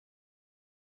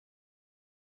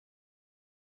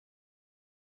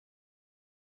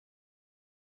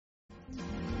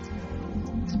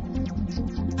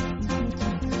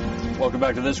Welcome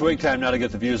back to This Week. Time now to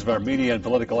get the views of our media and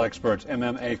political experts,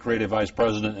 MMA Creative Vice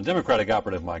President and Democratic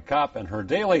Operative Mike Kopp, and her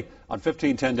daily on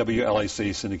 1510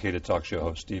 WLAC syndicated talk show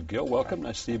host Steve Gill. Welcome.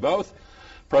 Nice to see you both.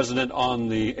 President on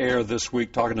the air this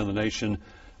week talking to the nation,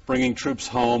 bringing troops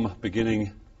home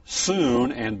beginning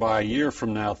soon, and by a year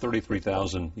from now,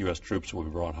 33,000 U.S. troops will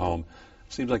be brought home.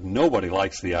 Seems like nobody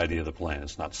likes the idea of the plan.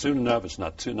 It's not soon enough. It's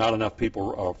not enough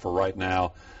people for right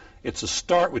now. It's a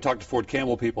start. We talked to Fort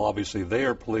Campbell people. Obviously, they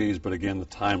are pleased, but again, the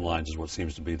timelines is what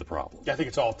seems to be the problem. Yeah, I think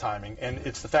it's all timing, and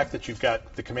it's the fact that you've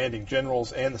got the commanding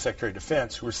generals and the Secretary of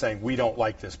Defense who are saying we don't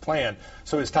like this plan.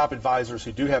 So his top advisors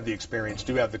who do have the experience,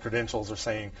 do have the credentials, are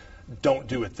saying don't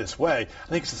do it this way. I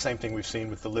think it's the same thing we've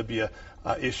seen with the Libya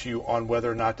issue on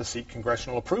whether or not to seek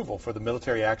congressional approval for the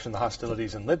military action, the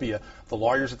hostilities in Libya. The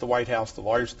lawyers at the White House, the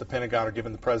lawyers at the Pentagon are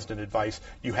giving the president advice.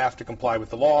 You have to comply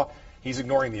with the law. He's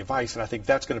ignoring the advice, and I think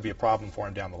that's going to be a problem for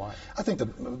him down the line. I think the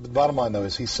bottom line, though,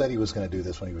 is he said he was going to do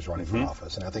this when he was running for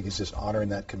office, and I think he's just honoring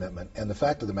that commitment. And the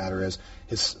fact of the matter is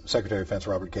his Secretary of Defense,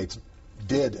 Robert Gates,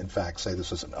 did, in fact, say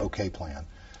this was an okay plan.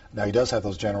 Now, he does have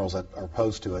those generals that are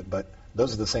opposed to it, but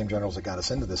those are the same generals that got us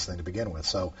into this thing to begin with.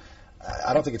 So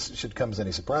I don't think it should come as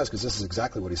any surprise, because this is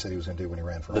exactly what he said he was going to do when he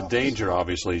ran for office. The danger,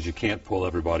 obviously, is you can't pull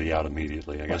everybody out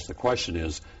immediately. I guess the question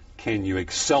is, can you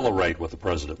accelerate what the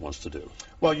president wants to do?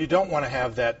 Well, you don't want to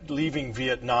have that leaving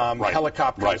Vietnam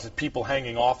helicopters with people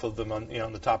hanging off of them on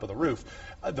the top of the roof.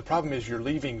 The problem is you're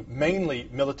leaving mainly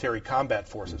military combat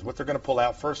forces. What they're going to pull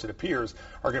out first, it appears,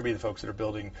 are going to be the folks that are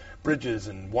building bridges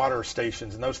and water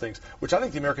stations and those things, which I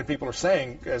think the American people are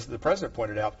saying, as the president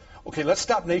pointed out, okay, let's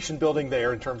stop nation building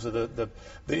there in terms of the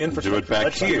infrastructure.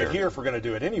 Let's do it here if we're going to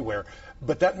do it anywhere.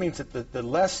 But that means that the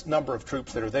less number of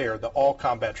troops that are there, the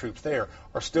all-combat troops there,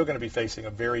 are still going to be facing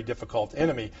a very difficult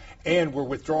enemy. And we're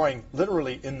withdrawing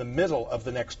literally in the middle of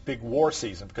the next big war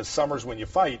season, because summer's when you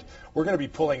fight. We're going to be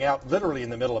pulling out literally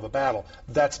in the middle of a battle.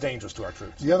 That's dangerous to our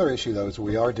troops. The other issue, though, is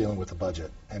we are dealing with the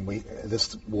budget. And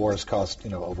this war has cost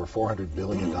over $400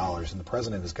 billion. And the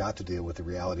president has got to deal with the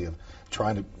reality of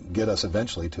trying to get us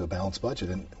eventually to a balanced budget.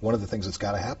 And one of the things that's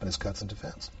got to happen is cuts in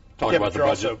defense.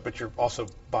 But you're also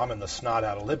bombing the snot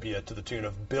out of Libya to the tune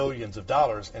of billions of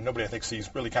dollars, and nobody, I think, sees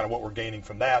really kind of what we're gaining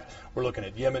from that. We're looking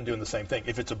at Yemen doing the same thing.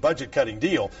 If it's a budget-cutting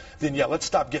deal, then, yeah, let's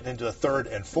stop getting into the third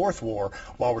and fourth war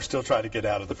while we're still trying to get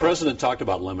out of the president talked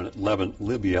about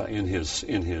Libya in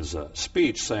his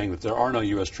speech, saying that there are no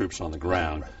U.S. troops on the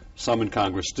ground. Right. Some in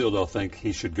Congress still don't think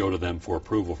he should go to them for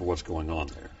approval for what's going on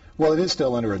there. Well, it is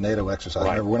still under a NATO exercise.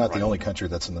 Remember, we're not the only country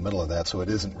that's in the middle of that, so it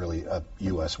isn't really a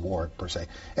U.S. war, per se.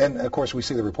 And, of course, we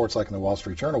see the reports like in the Wall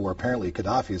Street Journal where apparently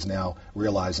Gaddafi is now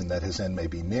realizing that his end may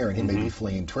be near, and he may be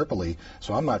fleeing Tripoli.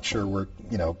 So I'm not sure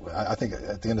I think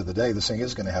at the end of the day, this thing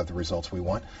is going to have the results we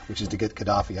want, which is to get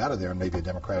Gaddafi out of there and maybe a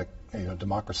democratic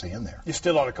democracy in there. You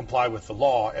still ought to comply with the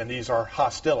law, and these are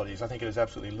hostilities. I think it is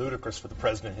absolutely ludicrous for the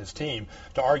president and his team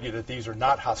to argue that these are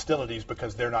not hostilities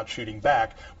because they're not shooting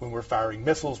back when we're firing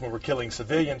missiles, when we're killing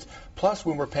civilians, plus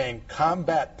when we're paying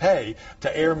combat pay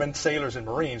to airmen, sailors, and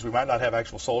Marines. We might not have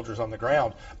actual soldiers on the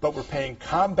ground, but we're paying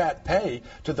combat pay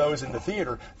to those in the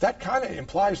theater. That kind of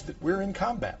implies that we're in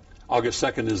combat. August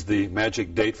 2nd is the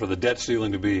magic date for the debt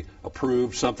ceiling to be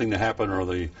approved, something to happen, or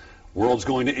the world's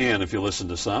going to end if you listen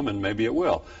to some, and maybe it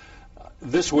will.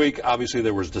 This week, obviously,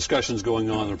 there was discussions going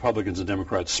on. The Republicans and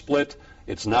Democrats split.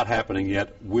 It's not happening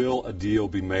yet. Will a deal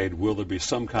be made? Will there be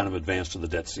some kind of advance to the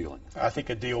debt ceiling? I think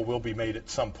a deal will be made at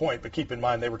some point, but keep in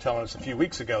mind they were telling us a few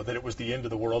weeks ago that it was the end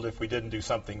of the world if we didn't do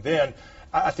something then.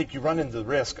 I think you run into the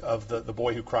risk of the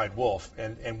boy who cried wolf,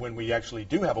 and when we actually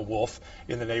do have a wolf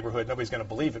in the neighborhood, nobody's going to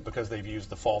believe it because they've used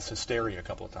the false hysteria a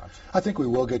couple of times. I think we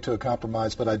will get to a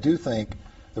compromise, but I do think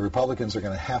the Republicans are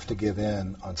going to have to give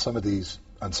in on some of the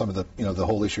the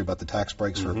whole issue about the tax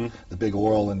breaks for the big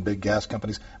oil and big gas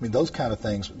companies. I mean, those kind of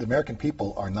things. The American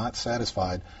people are not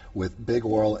satisfied with big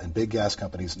oil and big gas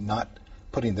companies not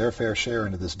putting their fair share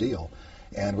into this deal.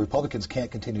 And Republicans can't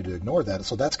continue to ignore that,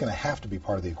 so that's going to have to be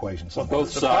part of the equation. Well,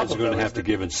 both sides are going to have to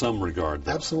give in some regard,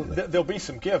 though. Absolutely. There'll be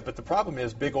some give, but the problem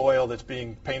is big oil that's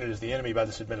being painted as the enemy by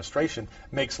this administration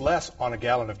makes less on a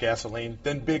gallon of gasoline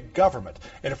than big government.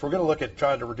 And if we're going to look at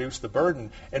trying to reduce the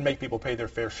burden and make people pay their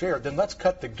fair share, then let's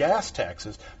cut the gas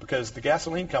taxes, because the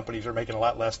gasoline companies are making a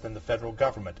lot less than the federal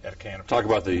government at a can of Talk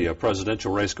about the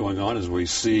presidential race going on as we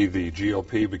see the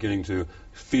GOP beginning to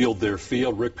field their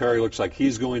field. Rick Perry looks like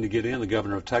he's going to get in, the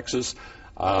governor of Texas.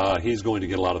 He's going to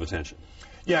get a lot of attention.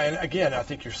 Yeah, and again, I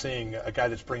think you're seeing a guy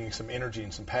that's bringing some energy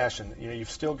and some passion. You know, you've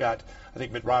still got, I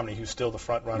think, Mitt Romney, who's still the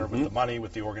front runner with the money,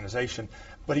 with the organization,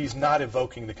 but he's not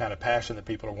evoking the kind of passion that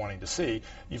people are wanting to see.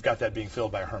 You've got that being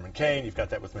filled by Herman Cain. You've got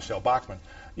that with Michelle Bachmann.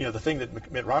 You know, the thing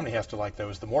that Mitt Romney has to like, though,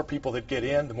 is the more people that get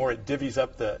in, the more it divvies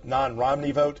up the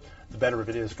non-Romney vote, the better it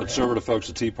is for him. Conservative folks,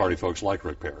 the Tea Party folks like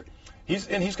Rick Perry.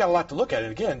 He's got a lot to look at.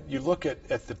 And again, you look at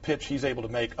the pitch he's able to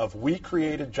make of we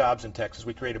created jobs in Texas.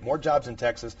 We created more jobs in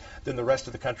Texas than the rest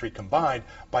of the country combined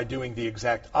by doing the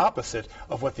exact opposite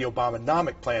of what the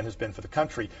Obama-nomic plan has been for the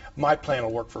country. My plan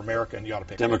will work for America, and you ought to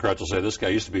pick it. Democrats will say this guy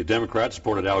used to be a Democrat,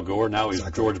 supported Al Gore, now he's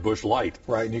George Bush light.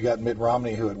 Right, and you got Mitt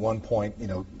Romney, who at one point, you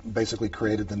know, basically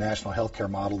created the national health care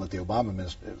model that the Obama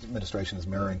administration is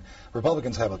mirroring.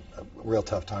 Republicans have a real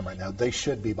tough time right now. They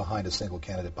should be behind a single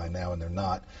candidate by now, and they're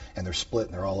not, and they're split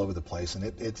and they're all over the place, and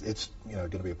it's you know,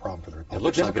 going to be a problem for the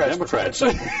Republicans. It looks like the Democrats.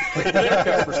 The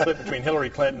Democrats were split between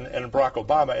Hillary Clinton and Barack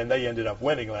Obama, and they ended up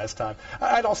winning last time.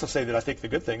 I'd also say that I think the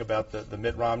good thing about the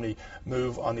Mitt Romney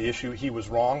move on the issue, he was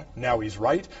wrong, now he's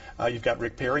right. You've got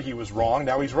Rick Perry, he was wrong,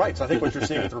 now he's right. So I think what you're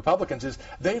seeing with the Republicans is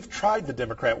they've tried the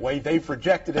Democrat way, they've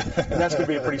rejected it, and that's going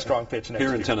to be a pretty strong pitch next year.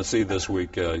 Here in Tennessee this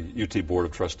week, UT Board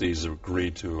of Trustees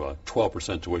agreed to a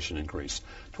 12% tuition increase.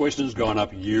 Tuition has gone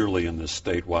up yearly in this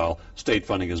state, while state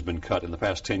funding has been cut. In the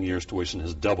past 10 years, tuition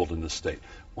has doubled in this state.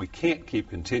 We can't keep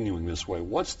continuing this way.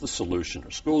 What's the solution?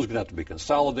 Are schools going to have to be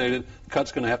consolidated?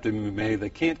 Cuts going to have to be made? They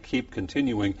can't keep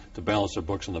continuing to balance their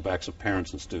books on the backs of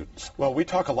parents and students. Well, we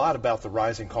talk a lot about the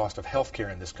rising cost of health care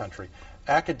in this country.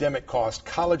 Academic costs,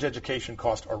 college education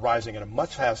costs are rising at a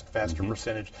much faster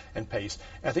percentage and pace.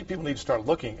 And I think people need to start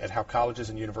looking at how colleges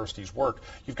and universities work.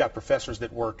 You've got professors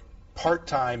that work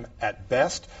part-time at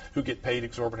best who get paid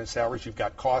exorbitant salaries. You've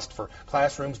got cost for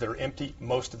classrooms that are empty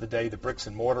most of the day, the bricks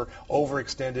and mortar,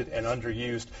 overextended and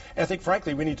underused. And I think,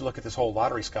 frankly, we need to look at this whole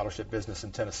lottery scholarship business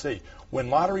in Tennessee. When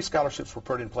lottery scholarships were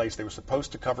put in place, they were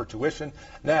supposed to cover tuition.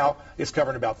 Now it's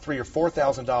covering about $3,000 or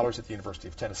 $4,000 at the University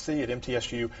of Tennessee, at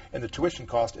MTSU, and the tuition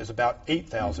cost is about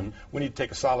 $8,000. We need to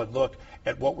take a solid look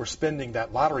at what we're spending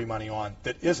that lottery money on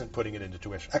that isn't putting it into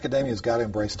tuition. Academia's got to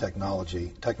embrace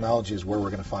technology. Technology is where we're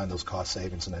going to find those cost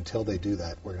savings, and until they do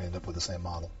that, we're going to end up with the same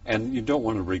model. And you don't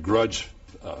want to begrudge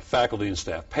faculty and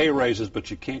staff pay raises,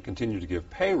 but you can't continue to give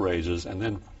pay raises and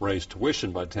then raise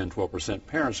tuition by 10, 12%.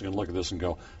 Parents are going to look at this and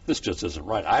go, this just isn't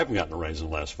right. I haven't gotten a raise in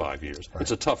the last 5 years. Right.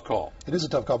 It's a tough call. It is a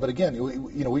tough call, but again,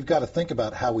 you know, we've got to think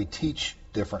about how we teach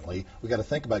differently. We've got to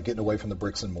think about getting away from the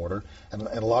bricks and mortar and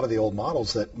a lot of the old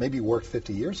models that maybe worked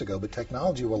 50 years ago, but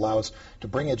technology will allow us to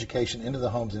bring education into the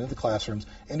homes, into the classrooms,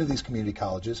 into these community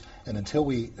colleges, and until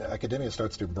academia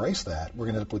starts to embrace that, we're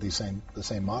going to end up with the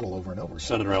same model over and over again.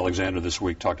 Senator Alexander this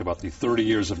week talked about the 30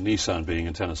 years of Nissan being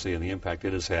in Tennessee and the impact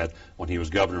it has had. When he was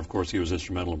governor, of course, he was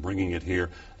instrumental in bringing it here.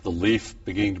 The Leaf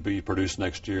beginning to be produced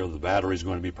next year. The battery is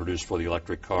going to be produced for the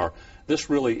electric car. This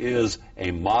really is a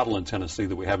model in Tennessee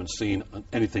that we haven't seen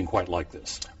anything quite like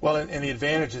this. Well, and the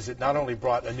advantage is it not only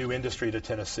brought a new industry to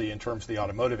Tennessee in terms of the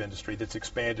automotive industry that's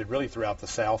expanded really throughout the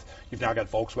South. You've now got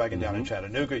Volkswagen down in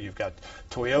Chattanooga. You've got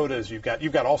Toyotas.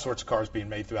 You've got all sorts of cars being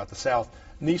made throughout the South.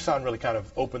 Nissan really kind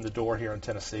of opened the door here in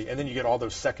Tennessee, and then you get all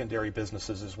those secondary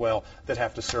businesses as well that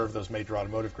have to serve those major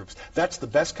automotive groups. That's the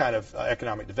best kind of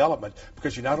economic development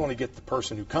because you not only get the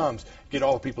person who comes, you get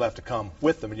all the people who have to come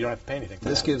with them, and you don't have to pay anything for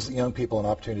This that. gives young people an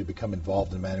opportunity to become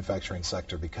involved in the manufacturing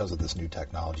sector because of this new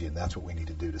technology, and that's what we need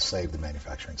to do to save the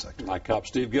manufacturing sector. Mike Kopp,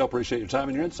 Steve Gill, appreciate your time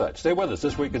and your insight. Stay with us.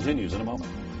 This week continues in a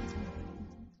moment.